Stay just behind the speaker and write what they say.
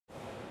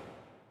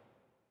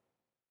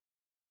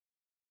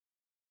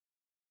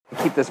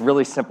keep this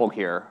really simple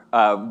here.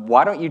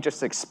 Why don't you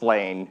just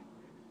explain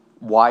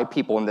why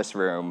people in this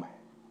room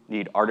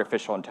need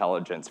artificial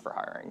intelligence for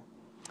hiring?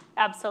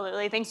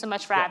 Absolutely. Thanks so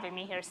much for having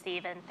me here,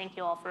 Steve, and thank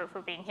you all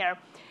for being here.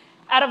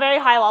 At a very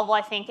high level,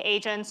 I think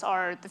agents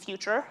are the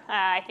future.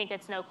 I think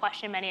it's no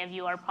question many of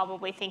you are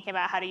probably thinking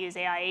about how to use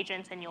AI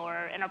agents in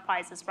your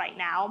enterprises right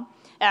now.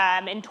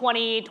 In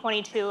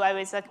 2022, I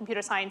was a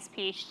computer science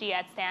PhD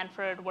at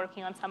Stanford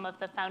working on some of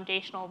the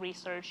foundational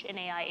research in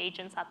AI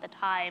agents at the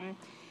time.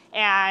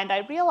 And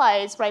I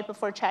realized right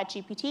before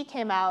ChatGPT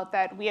came out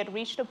that we had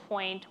reached a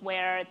point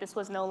where this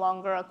was no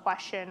longer a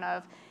question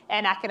of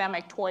an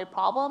academic toy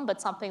problem, but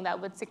something that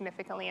would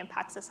significantly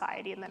impact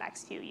society in the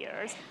next few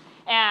years.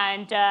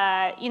 And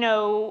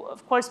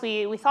of course,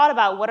 we thought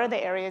about what are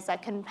the areas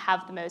that can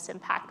have the most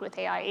impact with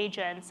AI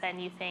agents.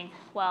 And you think,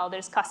 well,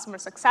 there's customer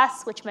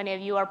success, which many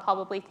of you are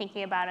probably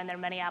thinking about, and there are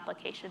many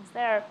applications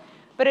there.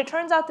 But it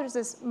turns out there's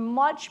this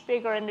much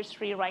bigger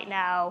industry right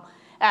now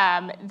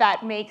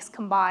that makes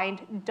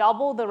combined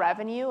double the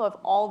revenue of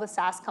all the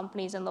SaaS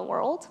companies in the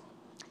world.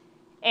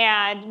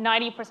 And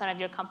 90% of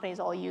your companies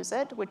all use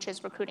it, which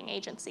is recruiting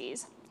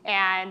agencies.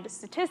 And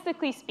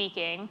statistically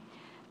speaking,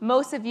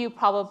 most of you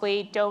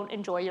probably don't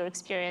enjoy your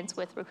experience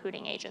with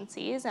recruiting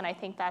agencies. And I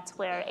think that's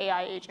where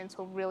AI agents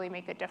will really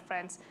make a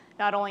difference,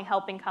 not only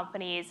helping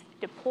companies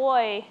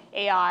deploy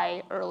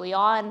AI early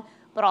on,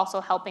 but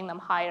also helping them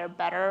hire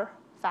better,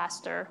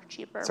 faster,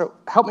 cheaper. So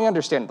help me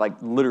understand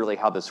literally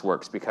how this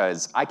works,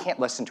 because I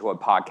can't listen to a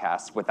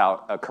podcast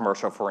without a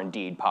commercial for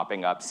Indeed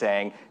popping up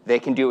saying they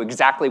can do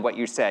exactly what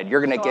you said. You're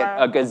going to get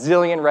a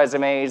gazillion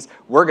resumes.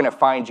 We're going to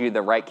find you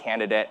the right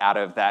candidate out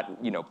of that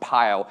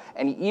pile.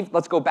 And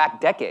let's go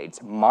back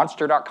decades.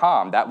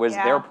 Monster.com, that was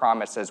their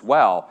promise as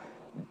well.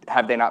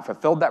 Have they not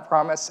fulfilled that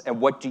promise?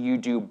 And what do you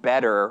do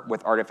better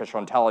with artificial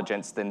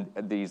intelligence than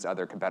these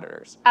other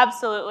competitors?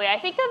 Absolutely. I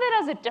think of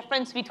it as a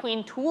difference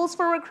between tools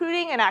for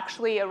recruiting and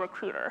actually a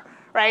recruiter,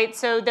 right?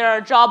 So there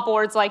are job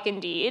boards like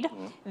Indeed.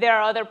 Mm-hmm. There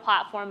are other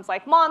platforms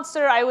like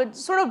Monster. I would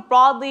sort of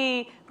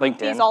broadly group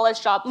these all as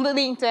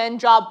LinkedIn,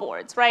 job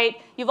boards, right?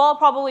 You've all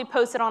probably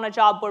posted on a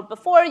job board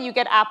before. You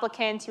get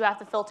applicants. You have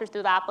to filter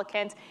through the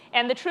applicants.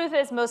 And the truth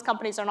is most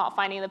companies are not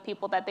finding the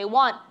people that they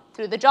want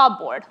through the job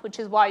board, which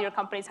is why your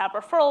companies have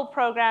referral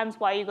programs,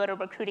 why you go to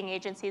recruiting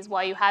agencies,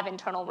 why you have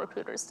internal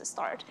recruiters to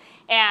start.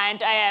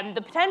 And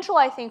the potential,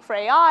 I think, for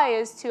AI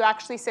is to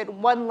actually sit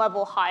one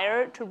level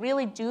higher to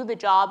really do the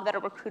job that a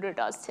recruiter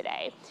does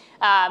today.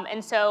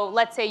 And so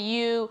let's say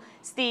you,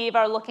 Steve,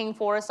 are looking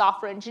for a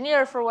software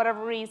engineer for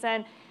whatever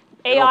reason.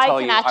 AI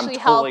can actually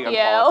help you.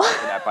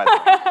 That, by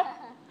the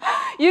way.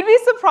 You'd be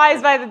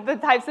surprised by the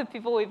types of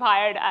people we've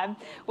hired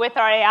with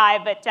our AI,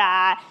 but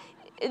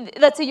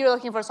let's say you're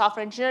looking for a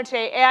software engineer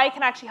today. AI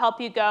can actually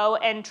help you go,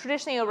 and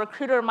traditionally a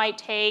recruiter might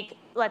take,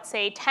 let's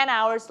say, 10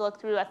 hours to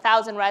look through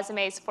 1,000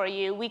 resumes for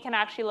you. We can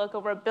actually look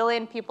over 1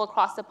 billion people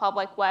across the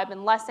public web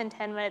in less than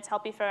 10 minutes,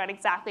 help you figure out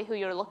exactly who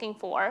you're looking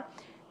for.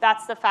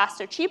 That's the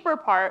faster, cheaper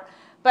part.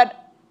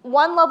 But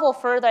one level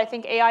further, I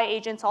think AI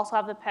agents also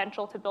have the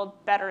potential to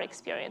build better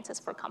experiences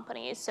for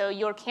companies. So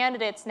your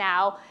candidates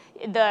now,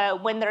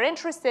 when they're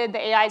interested, the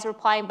AI is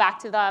replying back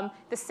to them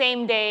the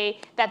same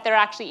day that they're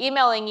actually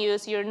emailing you,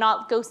 so you're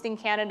not ghosting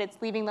candidates,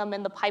 leaving them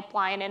in the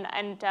pipeline. And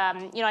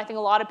I think a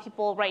lot of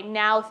people right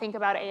now think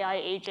about AI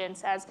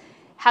agents as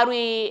how do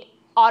we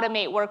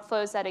automate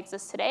workflows that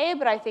exist today,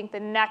 but I think the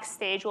next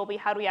stage will be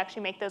how do we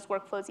actually make those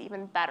workflows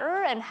even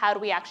better, and how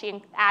do we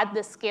actually add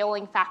the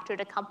scaling factor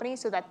to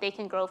companies so that they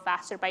can grow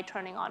faster by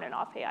turning on and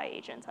off AI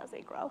agents as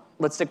they grow.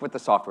 Let's stick with the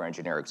software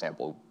engineer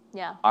example.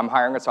 Yeah. I'm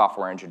hiring a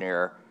software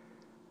engineer.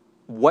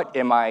 What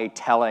am I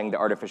telling the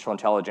artificial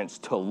intelligence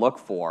to look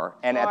for?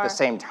 And at the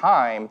same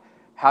time,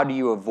 how do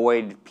you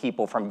avoid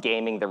people from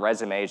gaming the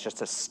resumes just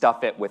to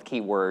stuff it with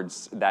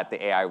keywords that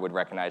the AI would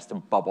recognize to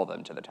bubble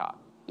them to the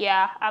top?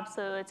 Yeah,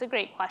 absolutely. It's a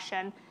great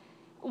question.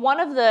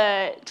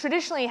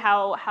 Traditionally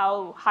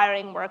how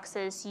hiring works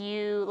is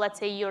let's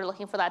say you're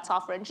looking for that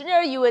software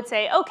engineer, you would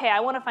say, okay, I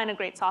want to find a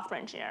great software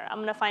engineer. I'm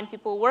going to find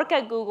people who work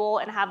at Google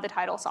and have the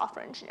title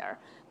software engineer.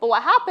 But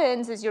what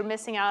happens is you're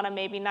missing out on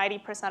maybe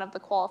 90% of the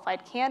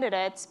qualified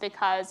candidates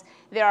because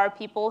there are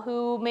people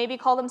who maybe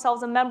call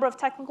themselves a member of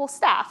technical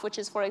staff, which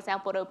is, for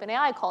example, what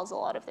OpenAI calls a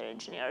lot of their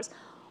engineers.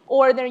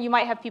 Or you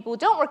might have people who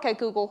don't work at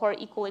Google who are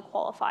equally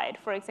qualified.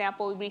 For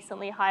example, we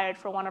recently hired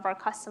for one of our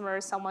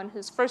customers someone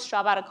whose first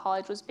job out of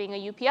college was being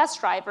a UPS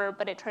driver,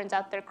 but it turns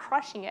out they're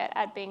crushing it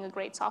at being a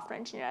great software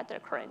engineer at their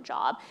current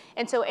job.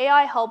 And so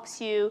AI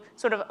helps you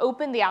sort of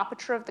open the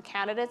aperture of the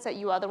candidates that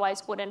you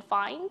otherwise wouldn't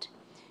find,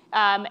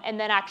 and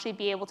then actually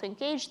be able to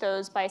engage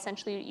those by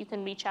essentially you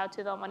can reach out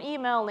to them on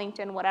email,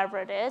 LinkedIn, whatever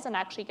it is, and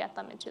actually get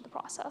them into the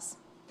process.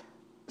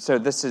 So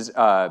this is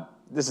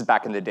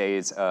back in the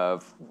days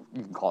of,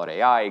 you can call it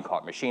AI, you can call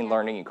it machine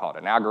learning, you can call it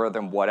an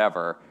algorithm,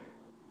 whatever.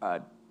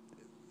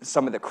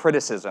 Some of the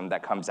criticism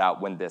that comes out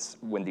when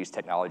these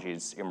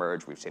technologies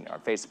emerge, we've seen it on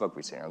Facebook,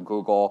 we've seen it on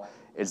Google,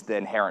 is the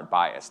inherent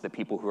bias. The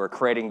people who are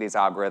creating these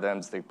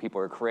algorithms, the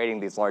people who are creating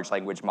these large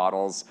language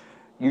models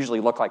usually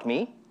look like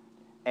me,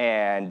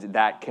 and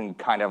that can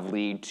kind of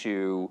lead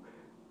to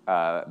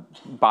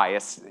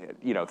bias,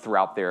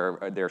 throughout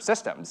their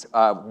systems.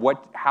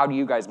 How do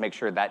you guys make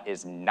sure that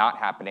is not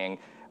happening?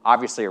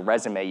 Obviously, a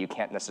resume, you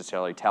can't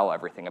necessarily tell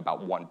everything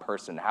about one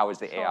person. How is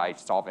the AI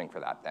solving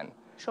for that then?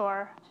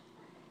 Sure.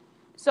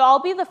 So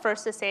I'll be the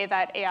first to say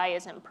that AI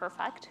isn't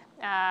perfect.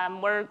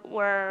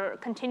 We're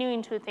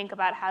continuing to think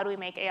about how do we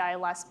make AI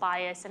less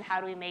biased and how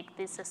do we make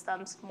these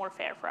systems more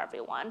fair for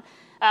everyone.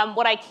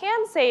 What I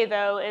can say,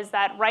 though, is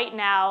that right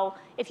now,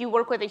 if you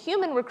work with a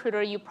human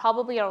recruiter, you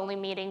probably are only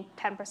meeting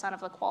 10%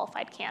 of the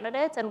qualified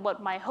candidates. And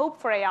what my hope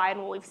for AI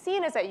and what we've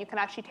seen is that you can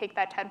actually take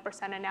that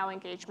 10% and now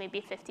engage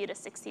maybe 50 to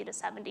 60 to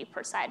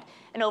 70%.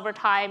 And over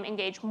time,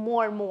 engage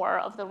more and more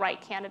of the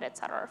right candidates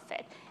that are a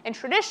fit. And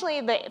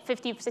traditionally, the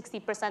 50,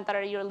 60%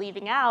 that you're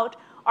leaving out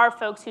are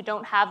folks who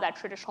don't have that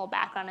traditional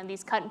background, and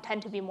these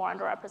tend to be more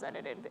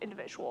underrepresented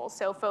individuals.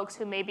 So folks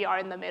who maybe are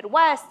in the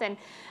Midwest and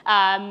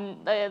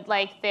they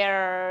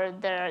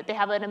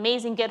have an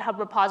amazing GitHub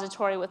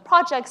repository with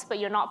projects, but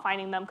you're not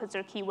finding them because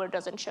their keyword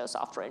doesn't show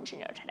software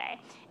engineer today.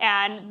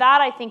 And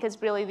that, I think,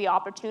 is really the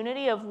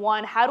opportunity of,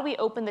 one, how do we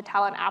open the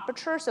talent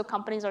aperture so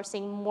companies are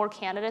seeing more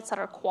candidates that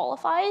are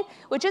qualified,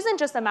 which isn't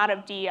just a matter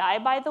of DEI,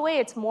 by the way.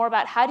 It's more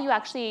about how do you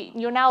actually,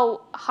 you're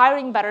now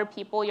hiring better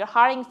people, you're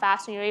hiring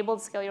fast, and you're able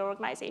to scale your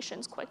organizations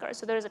quicker.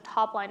 So there's a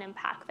top-line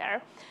impact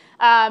there.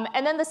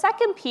 And then the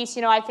second piece,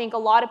 I think a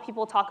lot of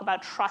people talk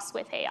about trust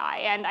with AI.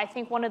 And I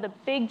think one of the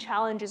big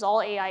challenges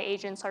all AI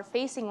agents are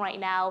facing right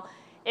now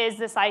is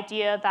this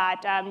idea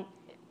that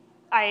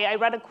I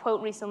read a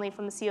quote recently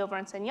from the CEO of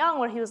Ernst & Young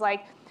where he was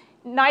like,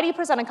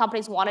 90% of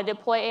companies want to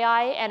deploy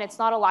AI, and it's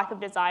not a lack of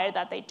desire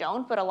that they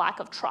don't, but a lack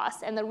of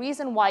trust. And the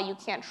reason why you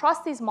can't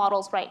trust these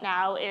models right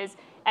now is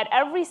at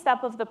every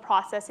step of the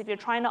process, if you're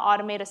trying to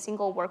automate a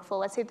single workflow,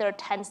 let's say there are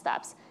 10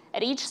 steps.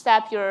 At each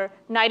step, you're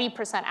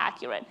 90%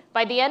 accurate.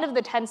 By the end of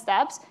the 10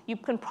 steps, you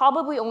can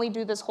probably only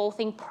do this whole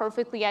thing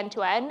perfectly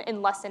end-to-end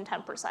in less than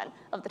 10%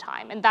 of the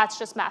time. And that's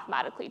just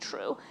mathematically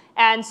true.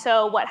 And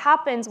so what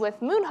happens with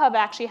Moonhub,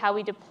 actually, how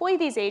we deploy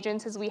these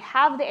agents is we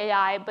have the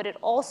AI, but it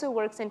also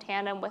works in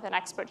tandem with an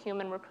expert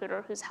human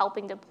recruiter who's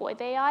helping deploy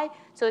the AI.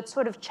 So it's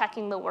sort of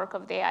checking the work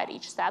of the AI at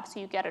each step so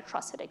you get a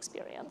trusted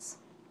experience.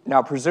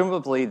 Now,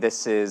 presumably,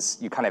 this is,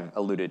 you kind of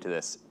alluded to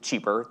this,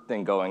 cheaper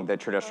than going the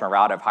traditional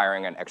route of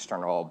hiring an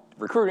external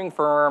recruiting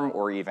firm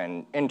or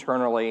even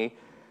internally.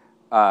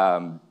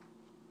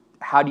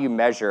 How do you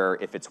measure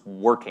if it's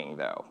working,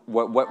 though?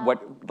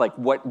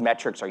 What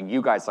metrics are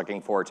you guys looking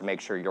for to make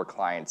sure your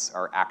clients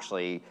are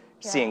actually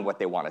seeing what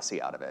they want to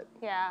see out of it?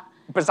 Yeah.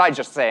 Besides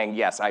just saying,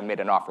 yes, I made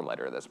an offer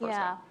letter to this person.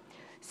 Yeah.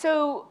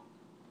 So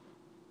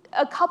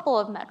a couple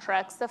of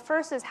metrics. The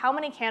first is how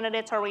many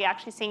candidates are we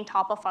actually seeing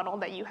top of funnel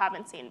that you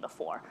haven't seen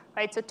before,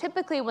 right? So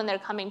typically when they're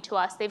coming to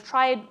us, they've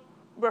tried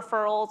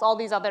referrals, all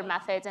these other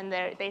methods, and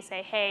they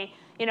say, hey,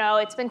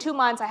 it's been 2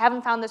 months, I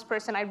haven't found this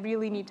person, I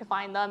really need to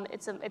find them.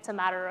 It's a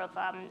matter of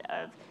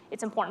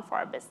it's important for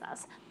our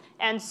business.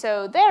 And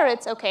so there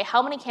it's, okay,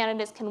 how many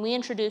candidates can we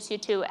introduce you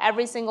to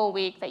every single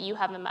week that you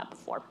haven't met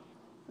before?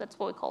 That's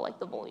what we call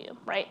the volume,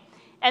 right?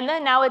 And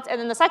then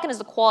the second is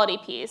the quality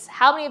piece.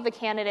 How many of the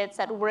candidates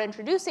that we're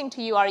introducing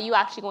to you are you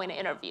actually going to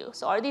interview?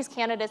 So are these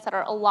candidates that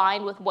are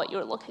aligned with what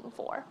you're looking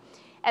for?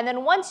 And then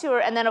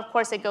of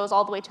course it goes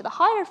all the way to the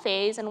hire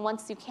phase, and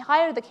once you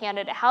hire the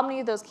candidate, how many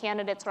of those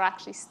candidates are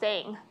actually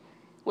staying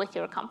with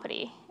your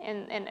company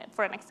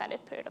for an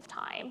extended period of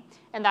time?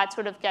 And that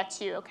sort of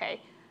gets you,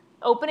 okay,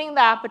 opening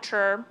the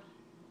aperture,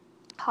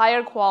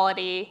 higher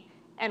quality,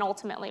 and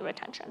ultimately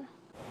retention.